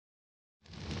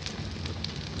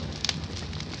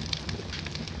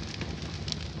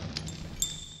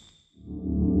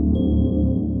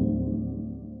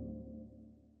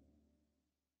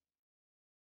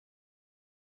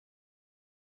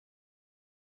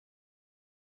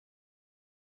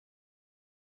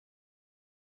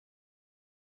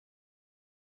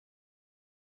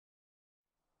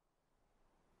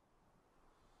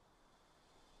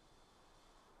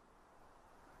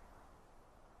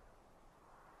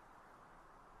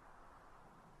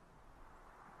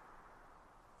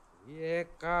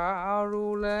From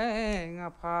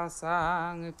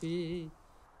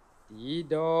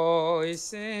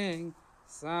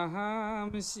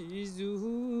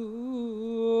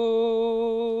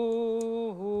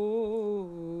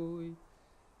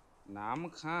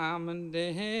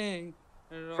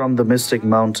the mystic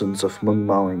mountains of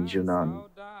Mungmao in Yunnan,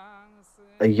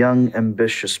 a young,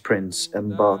 ambitious prince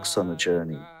embarks on a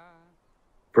journey,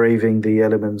 braving the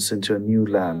elements into a new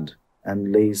land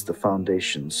and lays the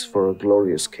foundations for a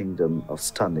glorious kingdom of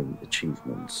stunning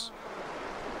achievements.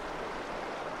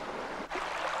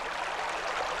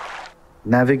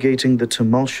 Navigating the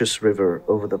tumultuous river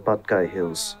over the Patkai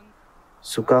hills,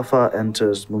 Sukafa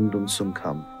enters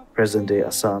Mridupawan, present-day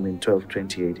Assam, in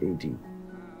 1228 AD.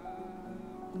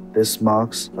 This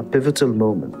marks a pivotal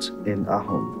moment in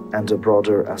Ahom and a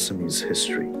broader Assamese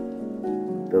history,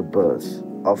 the birth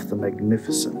of the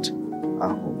magnificent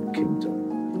Ahom kingdom.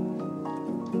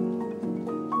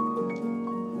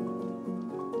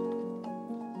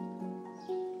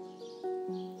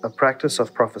 A practice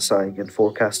of prophesying and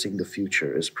forecasting the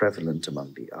future is prevalent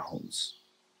among the Ahoms.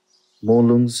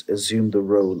 Molungs assume the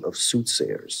role of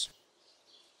soothsayers.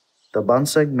 The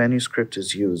Bansang manuscript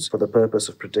is used for the purpose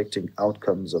of predicting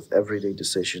outcomes of everyday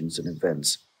decisions and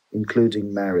events,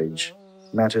 including marriage,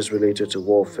 matters related to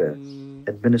warfare,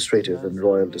 administrative and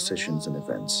royal decisions and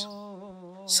events.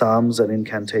 Psalms and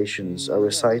incantations are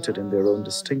recited in their own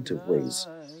distinctive ways,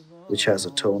 which has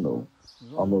a tonal,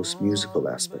 almost musical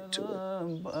aspect to it.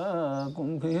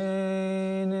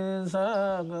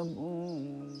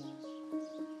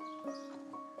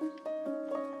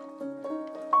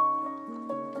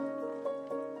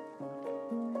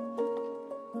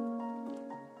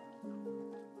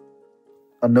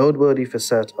 A noteworthy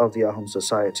facet of the Ahom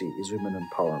society is women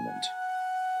empowerment.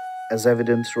 As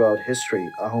evident throughout history,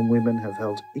 Ahom women have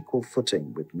held equal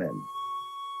footing with men.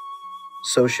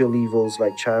 Social evils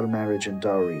like child marriage and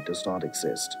dowry does not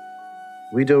exist.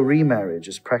 Widow remarriage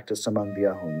is practiced among the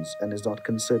Ahoms and is not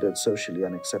considered socially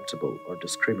unacceptable or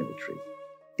discriminatory.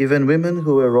 Even women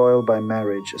who were royal by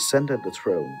marriage ascended the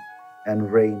throne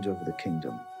and reigned over the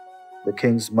kingdom. The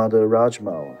king's mother,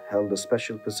 Rajmao, held a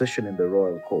special position in the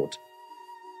royal court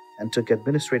and took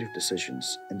administrative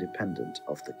decisions independent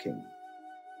of the king.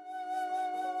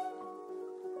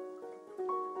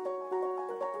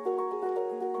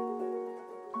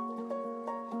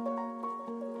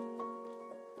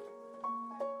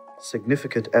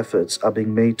 Significant efforts are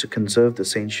being made to conserve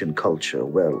this ancient culture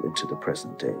well into the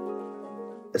present day.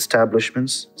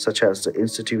 Establishments such as the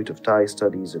Institute of Thai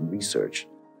Studies and Research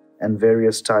and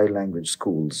various Thai language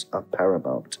schools are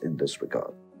paramount in this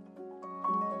regard.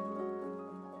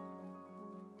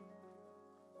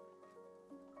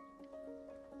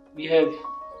 We have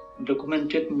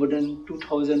documented more than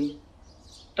 2,000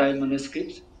 Thai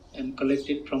manuscripts and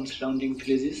collected from surrounding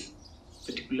villages,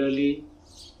 particularly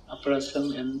Upper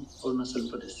Assam and Arunachal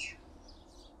Pradesh.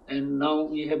 And now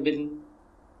we have been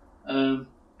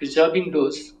preserving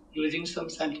those using some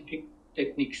scientific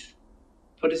techniques.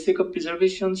 For the sake of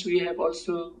preservations, we have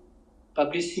also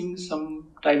publishing some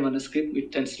Thai manuscript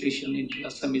with translation into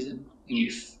Assamese and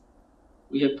English.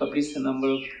 We have published a number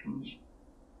of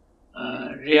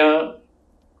rare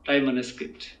Thai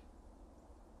manuscript.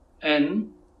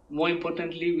 And more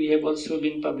importantly, we have also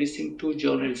been publishing 2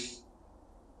 journals,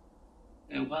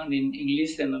 one in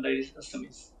English and another is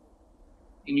Assamese.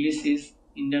 English is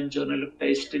Indian Journal of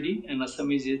Thai Study and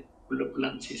Assamese is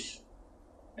Pulansis.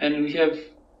 And we have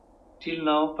till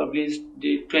now published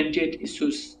the 28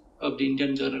 issues of the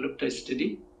Indian Journal of Thai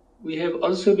Study. We have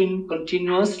also been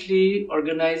continuously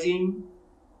organizing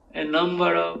a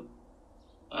number of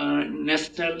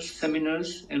national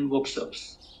seminars and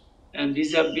workshops, and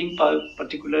these are being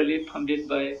particularly funded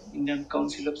by Indian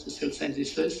Council of Social Science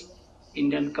Research,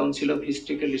 Indian Council of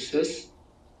Historical Research,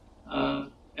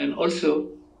 and also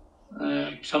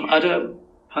some other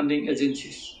funding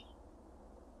agencies.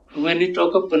 When we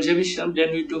talk of conservation,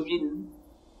 then we do mean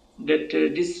that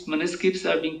these manuscripts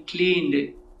are being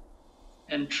cleaned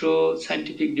and through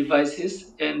scientific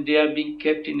devices, and they are being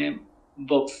kept in a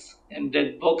box, and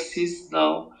that box is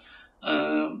now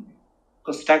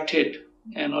constructed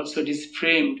and also it is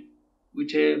framed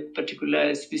with a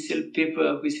particular special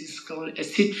paper which is called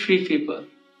acid-free paper,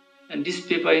 and this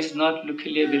paper is not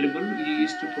locally available. We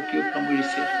used to procure from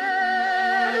Odisha.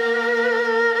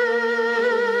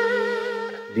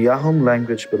 The Ahom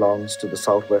language belongs to the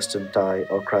southwestern Thai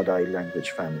or Kradai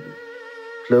language family,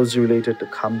 closely related to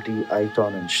Khamti,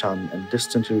 Aiton and Shan, and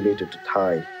distantly related to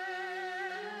Thai.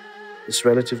 It's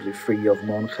relatively free of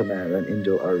non-Khmer and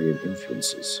Indo-Aryan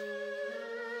influences.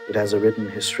 It has a written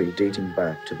history dating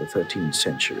back to the 13th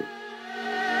century.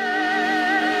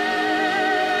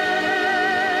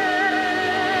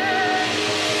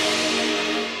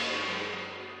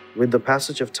 With the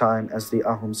passage of time, as the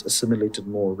Ahoms assimilated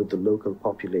more with the local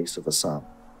populace of Assam,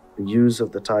 the use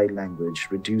of the Tai language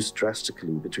reduced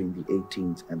drastically between the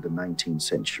 18th and the 19th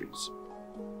centuries.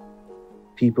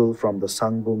 People from the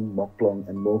Sangbum, Moklong,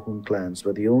 and Mohun clans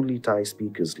were the only Tai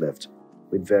speakers left,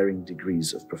 with varying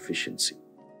degrees of proficiency.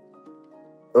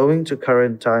 Owing to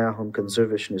current Tai Ahom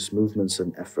conservationist movements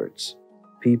and efforts,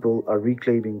 people are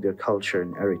reclaiming their culture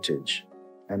and heritage,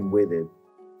 and with it,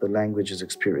 the language is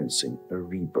experiencing a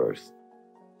rebirth.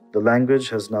 The language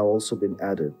has now also been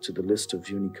added to the list of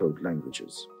Unicode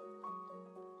languages.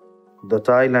 The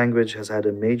Tai language has had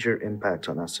a major impact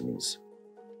on Assamese.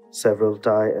 Several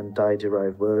Tai and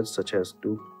Tai-derived words such as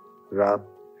Duk, Rap,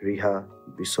 Riha,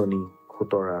 Bisoni,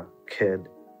 Khotora, Khed,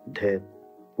 Dhet,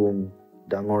 Bung,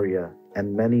 Dangoria,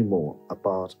 and many more are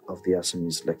part of the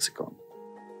Assamese lexicon.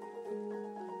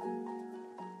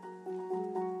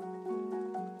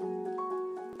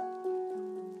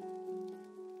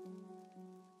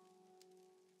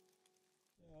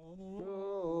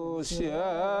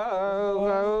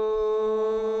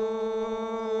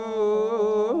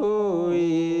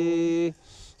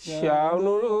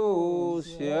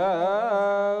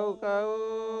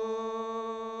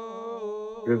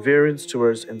 Reverence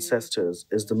towards ancestors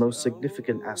is the most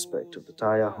significant aspect of the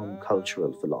Tai Ahom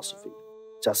cultural philosophy.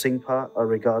 Jasingpa are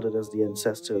regarded as the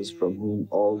ancestors from whom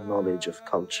all knowledge of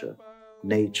culture,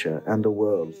 nature, and the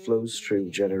world flows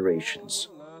through generations,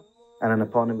 and an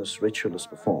eponymous ritual is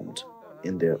performed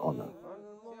in their honor.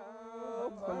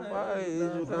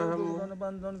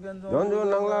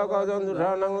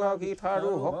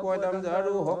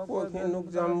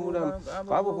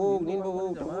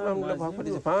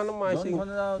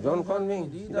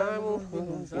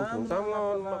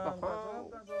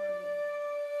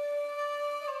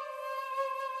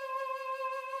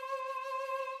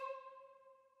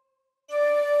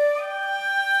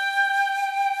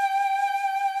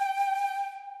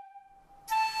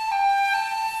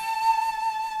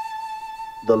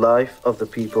 The life of the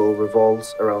people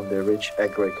revolves around their rich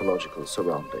agroecological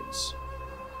surroundings.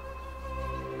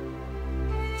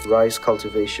 Rice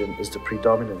cultivation is the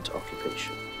predominant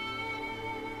occupation.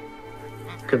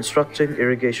 Constructing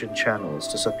irrigation channels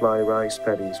to supply rice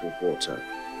paddies with water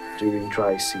during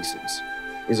dry seasons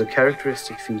is a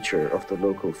characteristic feature of the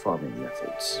local farming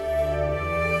methods.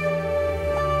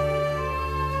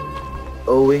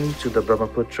 Owing to the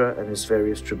Brahmaputra and its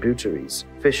various tributaries,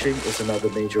 fishing is another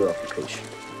major occupation.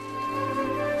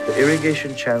 The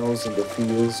irrigation channels in the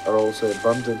fields are also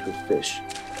abundant with fish,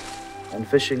 and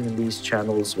fishing in these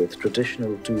channels with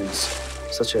traditional tools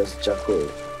such as jakoi,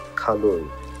 khaloi,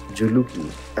 juluki,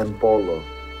 and polo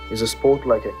is a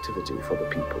sport-like activity for the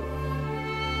people.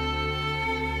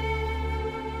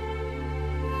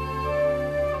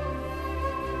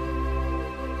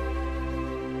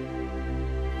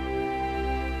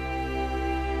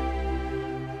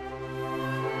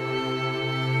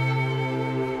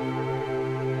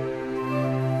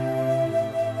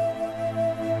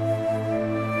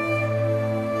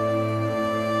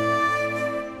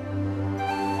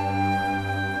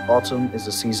 Autumn is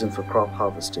the season for crop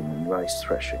harvesting and rice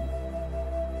threshing.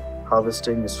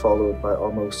 Harvesting is followed by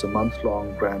almost a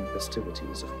month-long grand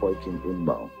festivities of Poikin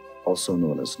Unmao, also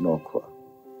known as Nokwa.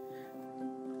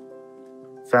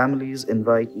 Families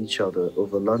invite each other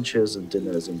over lunches and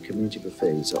dinners, and community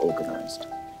buffets are organized.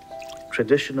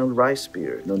 Traditional rice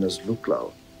beer, known as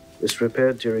luklao, is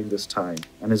prepared during this time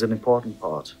and is an important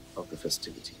part of the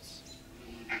festivities.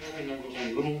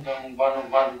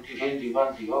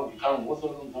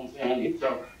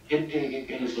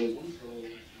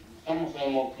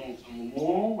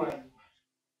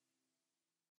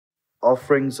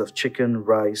 Offerings of chicken,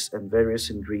 rice, and various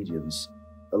ingredients,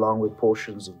 along with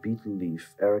portions of betel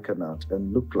leaf, areca nut,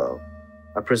 and luklao,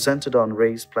 are presented on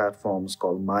raised platforms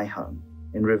called maihan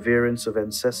in reverence of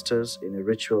ancestors in a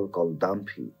ritual called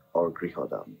dampi or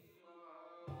grihodam.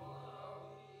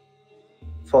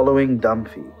 Following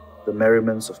dampi, the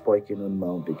merriments of Poikin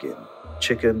Unmao begin.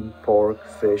 Chicken, pork,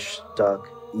 fish, duck,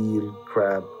 eel,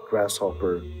 crab,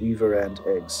 grasshopper, weaver ant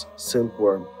eggs,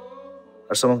 silkworm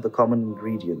are some of the common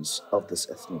ingredients of this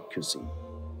ethnic cuisine.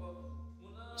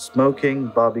 Smoking,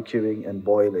 barbecuing, and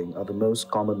boiling are the most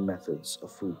common methods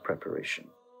of food preparation.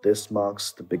 This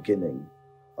marks the beginning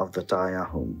of the Tai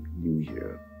Ahom New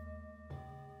Year.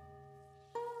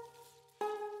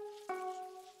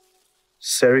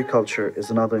 Sericulture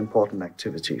is another important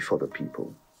activity for the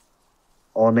people.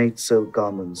 Ornate silk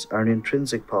garments are an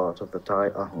intrinsic part of the Tai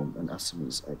Ahom and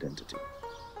Assamese identity.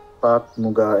 Pat,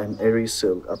 muga, and eri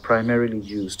silk are primarily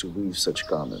used to weave such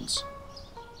garments.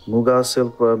 Muga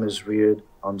silkworm is reared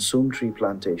on sum tree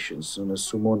plantations known as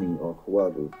sumoni or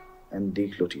hualu, and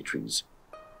decluty trees,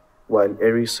 while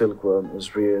eri silkworm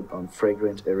is reared on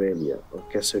fragrant Aralia or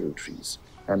Keseru trees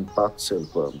and Pat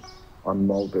silkworm on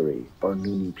mulberry or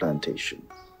Nuni plantation.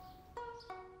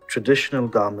 Traditional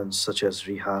garments such as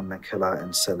riha, mekhela,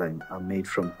 and seleng are made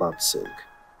from Pat silk.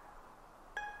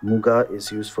 Muga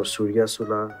is used for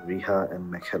suryasula, riha,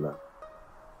 and mekhela,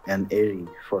 and eri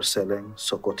for seleng,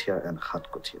 sokotia, and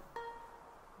khatkotia.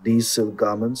 These silk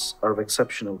garments are of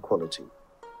exceptional quality,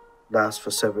 last for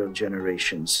several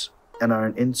generations, and are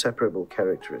an inseparable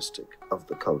characteristic of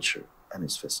the culture and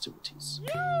its festivities.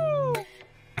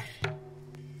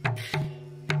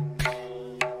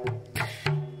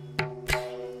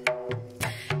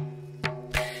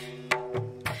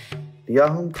 The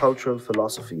Ahom cultural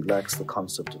philosophy lacks the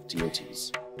concept of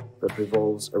deities, but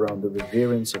revolves around the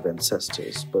reverence of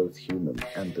ancestors, both human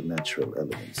and the natural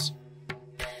elements.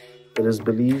 It is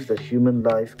believed that human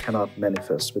life cannot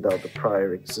manifest without the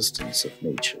prior existence of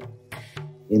nature.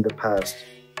 In the past,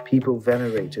 people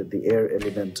venerated the air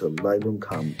elemental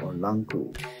Tun-Rung-Kham or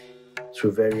Langku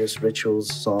through various rituals,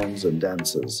 songs, and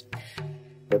dances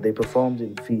that they performed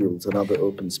in fields and other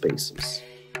open spaces.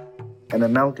 An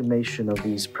amalgamation of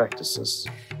these practices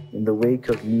in the wake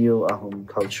of Neo-Ahom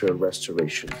cultural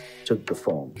restoration took the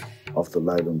form of the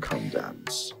Tun-Rung-Kham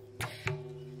dance.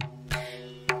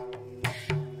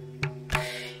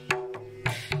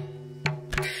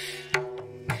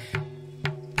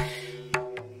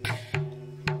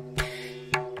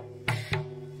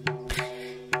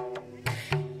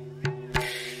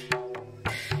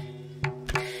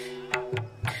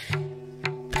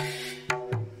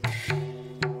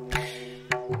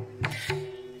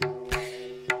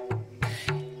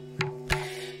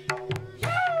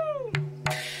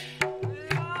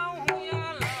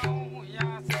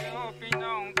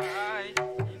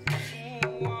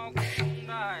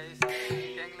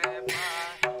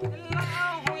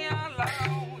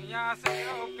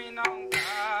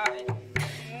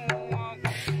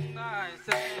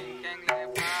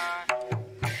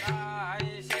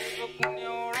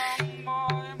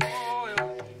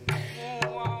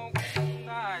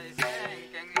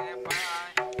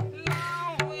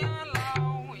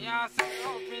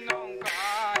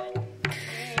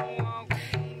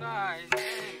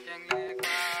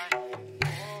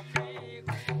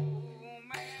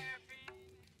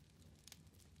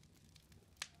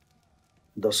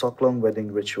 The Soklong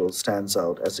wedding ritual stands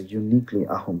out as a uniquely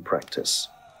Ahom practice.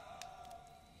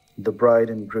 The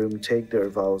bride and groom take their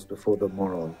vows before the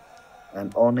moral,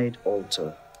 an ornate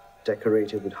altar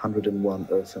decorated with 101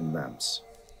 earthen lamps.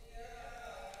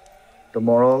 The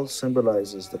moral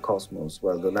symbolizes the cosmos,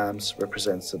 while the lamps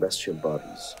represent celestial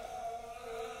bodies.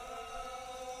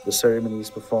 The ceremony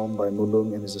is performed by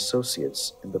Mulung and his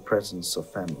associates in the presence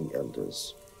of family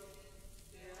elders.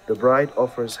 The bride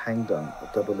offers Hangdang,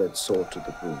 a double-edged sword, to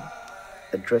the groom,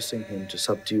 addressing him to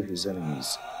subdue his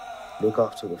enemies, look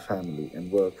after the family,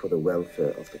 and work for the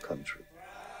welfare of the country.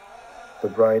 The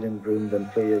bride and groom then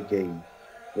play a game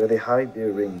where they hide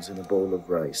their rings in a bowl of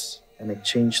rice and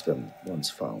exchange them once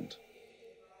found.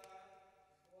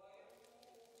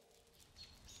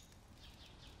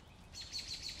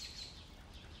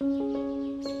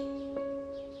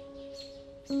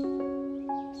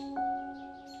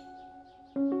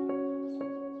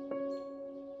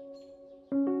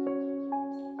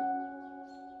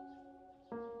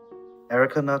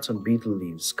 Areca nuts and betel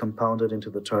leaves, compounded into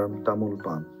the term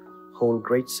Tamulpan, hold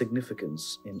great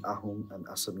significance in Ahom and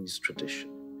Assamese tradition.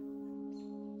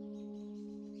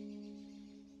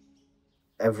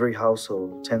 Every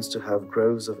household tends to have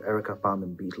groves of areca palm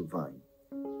and betel vine,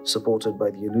 supported by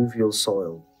the alluvial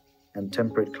soil and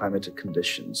temperate climatic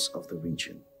conditions of the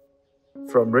region.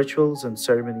 From rituals and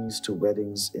ceremonies to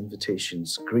weddings,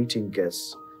 invitations, greeting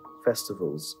guests,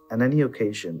 festivals, and any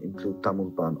occasion include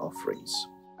Tamulpan offerings.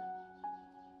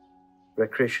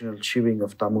 Recreational chewing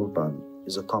of Tamulpan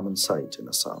is a common sight in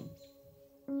Assam.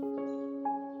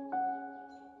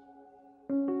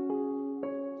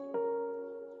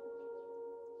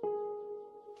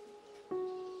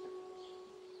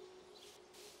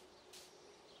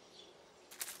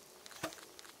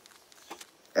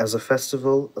 As a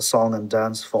festival, a song and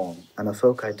dance form, and a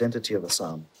folk identity of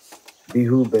Assam,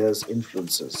 Bihu bears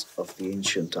influences of the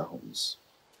ancient Ahoms.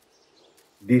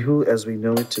 Bihu, as we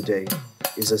know it today,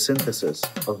 is a synthesis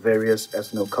of various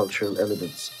ethno-cultural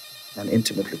elements and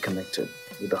intimately connected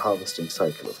with the harvesting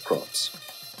cycle of crops.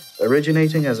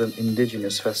 Originating as an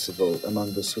indigenous festival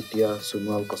among the Sutia,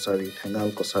 Sunwal Kosari,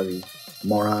 Thengal Kosari,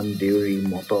 Moran, Deuri,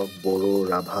 Motok, Boro,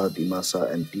 Rabha,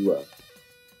 Dimasa, and Tiwa,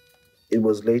 it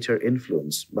was later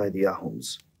influenced by the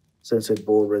Ahoms, since it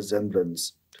bore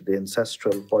resemblance to to the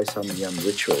ancestral Poisamyam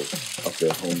ritual of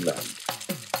their homeland.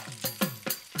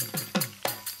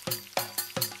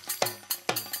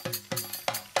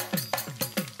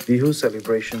 Bihu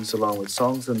celebrations, along with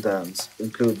songs and dance,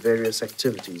 include various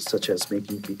activities such as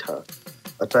making pitha,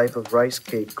 a type of rice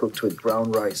cake cooked with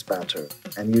ground rice batter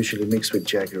and usually mixed with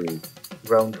jaggery,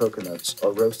 ground coconuts,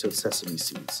 or roasted sesame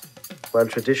seeds, while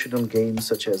traditional games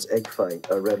such as egg fight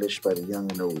are relished by the young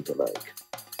and old alike.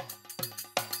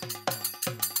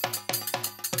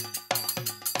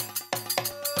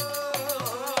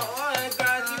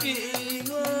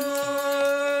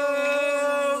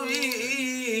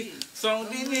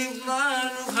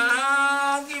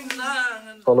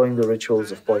 Following the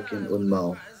rituals of Poikin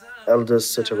Unmao, elders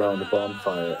sit around a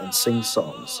bonfire and sing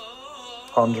songs,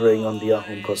 pondering on the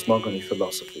Ahom cosmogony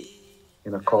philosophy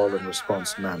in a call and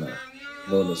response manner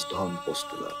known as Dhon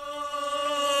Postula.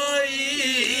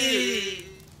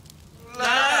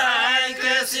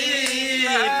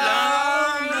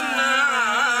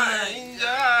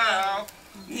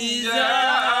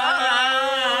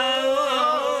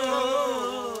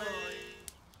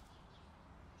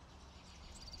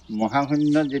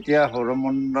 মহাশূন্য যেতিয়া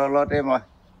হৰমণ্ডলতে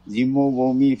জিমু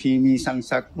বমি ফিমি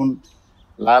চাংচাকুন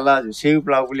লালা জুচেও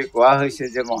plough বুলি কোৱা হৈছে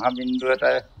যে মহাবিন্দু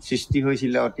এটা সৃষ্টি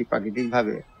হৈছিল অতি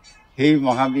প্ৰাকৃতিকভাৱে সেই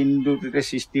মহাবিন্দুটোতে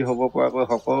সৃষ্টি হ'ব পৰাকৈ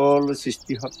সকলো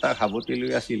সৃষ্টিসত্তাক সাৱটি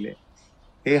লৈ আছিলে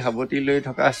সেই সাৱটি লৈ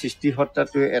থকা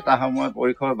সৃষ্টিসত্তাটোৱে এটা সময়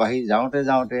পৰিসৰ বাঢ়ি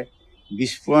যাওঁতে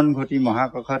বিস্ফোৰণ ঘটি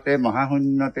মহাকাশতে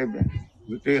মহাশূন্যতে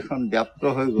গোটেইখন ব্যাপ্ত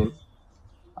হৈ গ'ল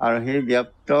আৰু সেই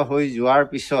ব্যাপ্ত হৈ যোৱাৰ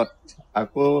পিছত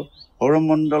আকৌ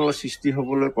সৌৰমণ্ডলৰ সৃষ্টি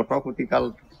হ'বলৈ কটকটি কাল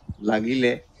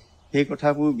লাগিলে সেই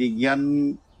কথাবোৰ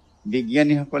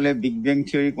বিজ্ঞানীসকলে বিগ বেং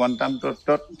থিয়ৰী কোৱান্টাম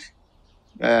তত্ত্বত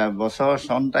বছৰ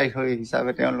চন তাৰিখ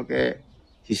হিচাপে তেওঁলোকে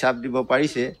হিচাপ দিব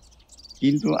পাৰিছে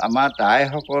কিন্তু আমাৰ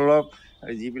টাইসকলক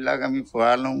যিবিলাক আমি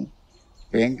ফৰালং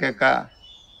পেংকেকা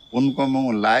পোনকমং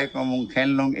লাইকমং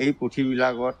খেনলং এই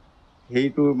পুথিবিলাকত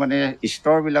সেইটো মানে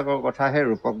স্তৰবিলাকৰ কথাহে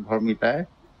ৰূপক ধৰ্মিতাই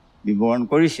বিৱৰণ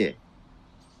কৰিছে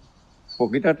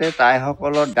প্ৰকৃততে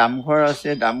টাইসকলৰ দামঘৰ আছে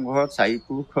দামঘৰত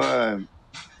চাৰিপুৰুষ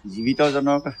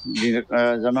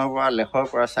জীৱিতজনৰ পৰা লেখৰ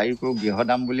পৰা চাৰিপুৰুষ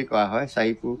গৃহদাম বুলি কোৱা হয়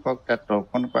চাৰিপুৰুষক তাত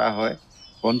তৰ্পণ কৰা হয়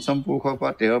পঞ্চম পুৰুষৰ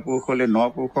পৰা 13 পুৰুষলৈ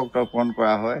 9 পুৰুষক তৰ্পণ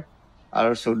কৰা হয়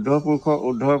আৰু 14 পুৰুষৰ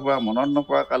ঊৰ্ধৰ পৰা মনত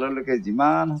নপৰা কাললৈকে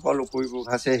যিমানসকল উপৰিপুৰুষ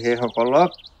আছে সেইসকলক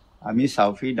আমি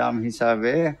চাউফি দাম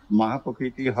হিচাপে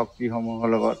মহাপ্ৰকৃতিৰ শক্তিসমূহৰ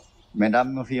লগত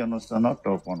মেদামমুখী অনুষ্ঠানত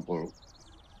তৰ্পণ কৰোঁ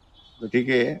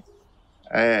গতিকে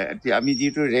আমি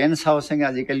যিটো ৰেঞ্চ হাউচিং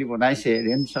আজিকালি বনাইছে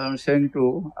ৰেঞ্চ হাউচিংটো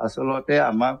আচলতে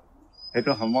আমাক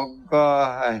সেইটো সমগ্ৰ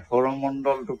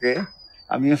সৌৰমণ্ডলটোকে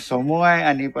আমি চমুৱাই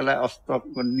আনি পেলাই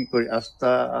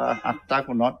আঠটা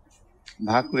কোণত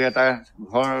ভাগ কৰি এটা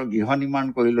গৃহ নিৰ্মাণ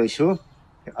কৰি লৈছোঁ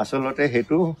আচলতে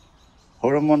সেইটো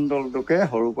সৌৰমণ্ডলটোকে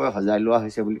সৰুকৈ সজাই লোৱা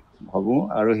হৈছে বুলি ভাবোঁ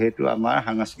আৰু সেইটো আমাৰ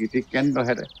সাংস্কৃতিক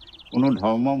কেন্দ্ৰহে কোনো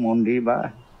ধৰ্ম মন্দিৰ বা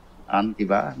আন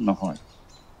কিবা নহয়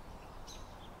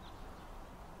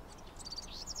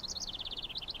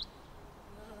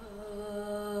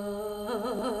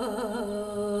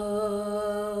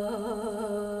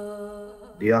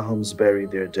The Ahoms bury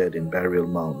their dead in burial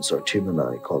mounds or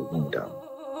tumuli called Moidam.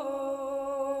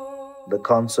 The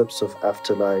concepts of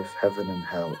afterlife, heaven and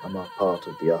hell are not part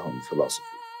of the Ahom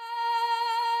philosophy.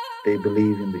 They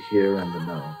believe in the here and the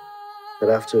now,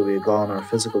 that after we are gone our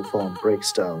physical form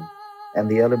breaks down and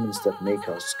the elements that make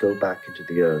us go back into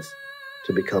the earth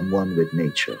to become one with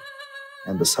nature,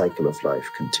 and the cycle of life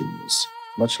continues,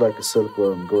 much like a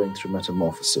silkworm going through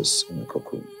metamorphosis in a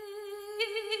cocoon.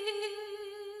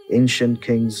 Ancient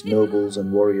kings, nobles, and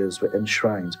warriors were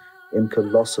enshrined in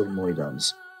colossal moidams,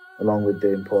 along with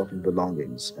their important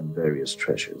belongings and various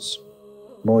treasures.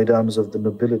 Moidams of the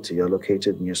nobility are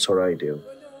located near Soraidev,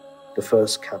 the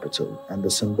first capital and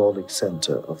the symbolic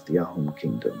center of the Ahom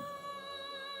kingdom.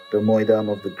 The moidam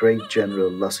of the great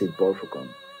general Lasit Borphukon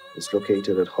is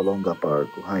located at Holongapar,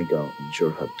 Guhaigao in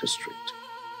Jorhat district.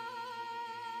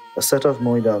 A set of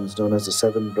moidams known as the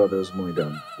Seven Brothers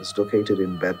Moidam is located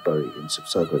in Bedbari in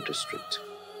Sibsagar district.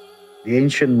 The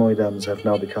ancient moidams have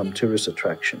now become tourist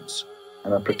attractions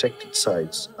and are protected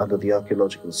sites under the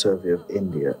Archaeological Survey of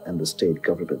India and the state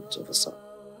government of Assam.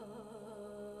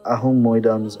 Ahom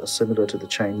moidams are similar to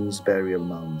the Chinese burial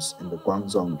mounds in the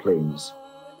Guangzhou Plains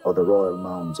or the royal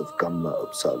mounds of Gamla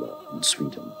Uppsala in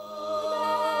Sweden.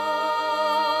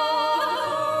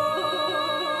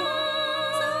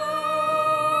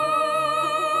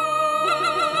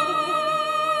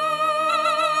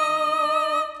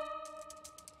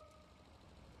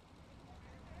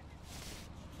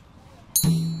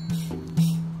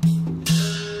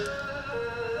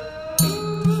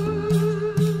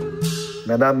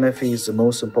 Madame Mefi is the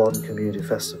most important community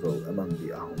festival among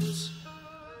the Ahoms.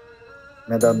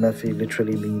 Madame Mefi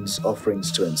literally means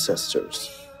offerings to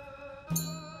ancestors.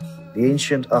 The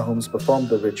ancient Ahoms performed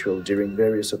the ritual during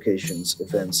various occasions,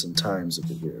 events, and times of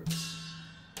the year.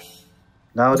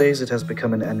 Nowadays, it has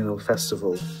become an annual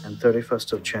festival, and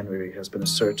 31st of January has been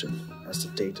ascertained as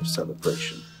the date of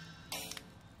celebration.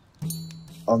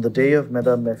 On the day of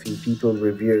Madame Mefi, people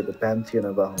revere the pantheon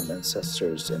of Ahom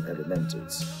ancestors and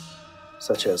elementals,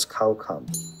 such as Kham,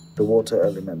 the water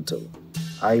elemental,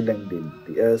 Ai Lengbin,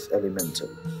 the earth elemental,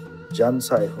 Jan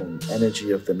Saihung,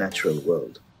 energy of the natural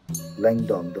world,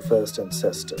 Langdon, the first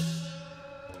ancestor,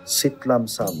 Sitlam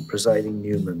Sam, presiding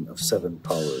Newman of 7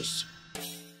 powers,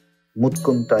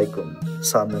 Mutkun Taikun,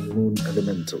 sun and moon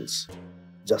elementals,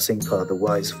 Jasingpa, the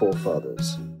wise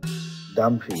forefathers,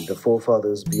 Dampi, the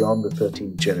forefathers beyond the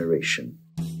 13th generation,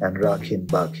 and Rakin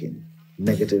Bakin,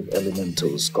 negative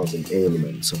elementals causing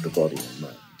ailments of the body and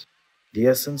mind. The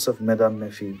essence of Madame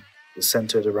Mefi is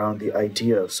centered around the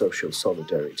idea of social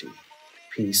solidarity,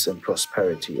 peace and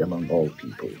prosperity among all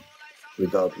people,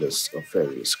 regardless of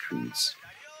various creeds.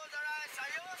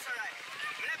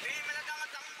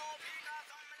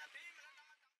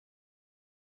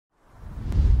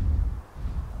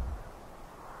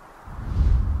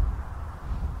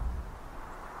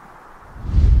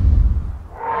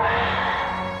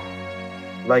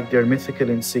 Like their mythical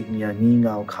insignia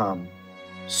Tun-Rung-Kham,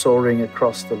 soaring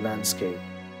across the landscape,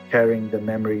 carrying the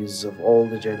memories of all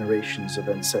the generations of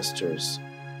ancestors,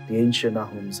 the ancient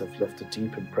Ahoms have left a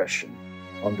deep impression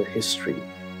on the history,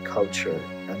 culture,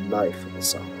 and life of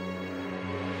Assam.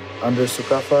 Under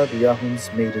Sukafa, the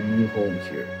Ahoms made a new home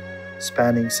here.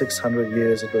 Spanning 600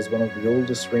 years, it was one of the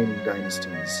oldest reigning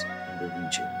dynasties in the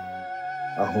region.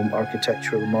 Ahom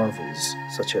architectural marvels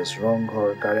such as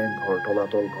Ronghor, Karenghor,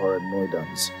 Tolatolghor, and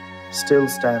Noidans still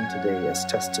stand today as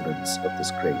testaments of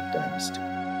this great dynasty.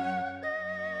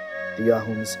 The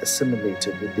Ahoms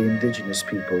assimilated with the indigenous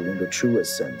people in the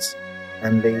truest sense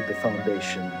and laid the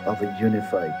foundation of a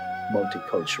unified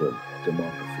multicultural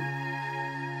demography.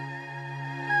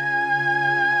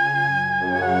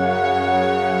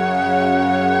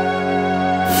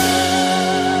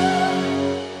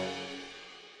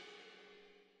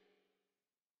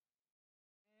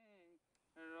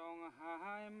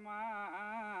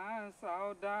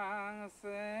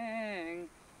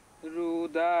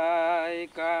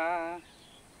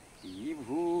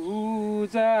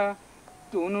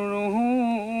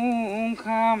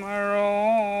 Tun-Rung-Kham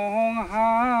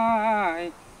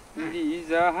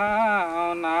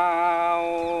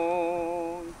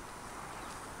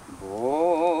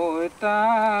Boi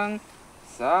tang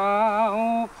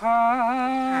sao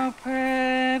pha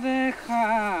phe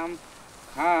kham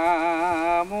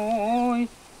khamoi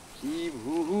ki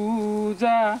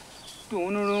bhuja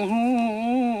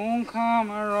Tun-Rung-Kham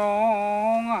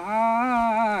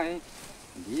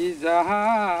di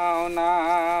zao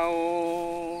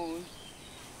nao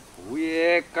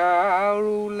we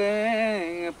karu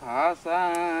leng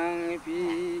pasang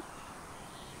pi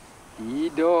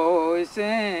idoi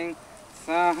seng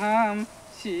saham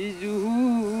si ju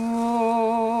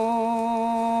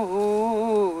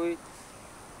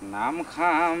nam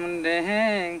kham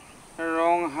deng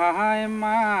rong hai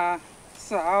ma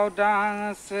sao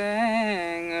dang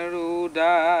seng ru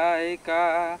dai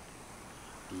ka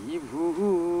di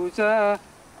bhuja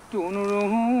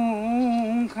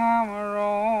Tun-Rung-Kham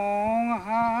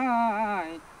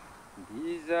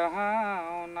di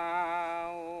zao na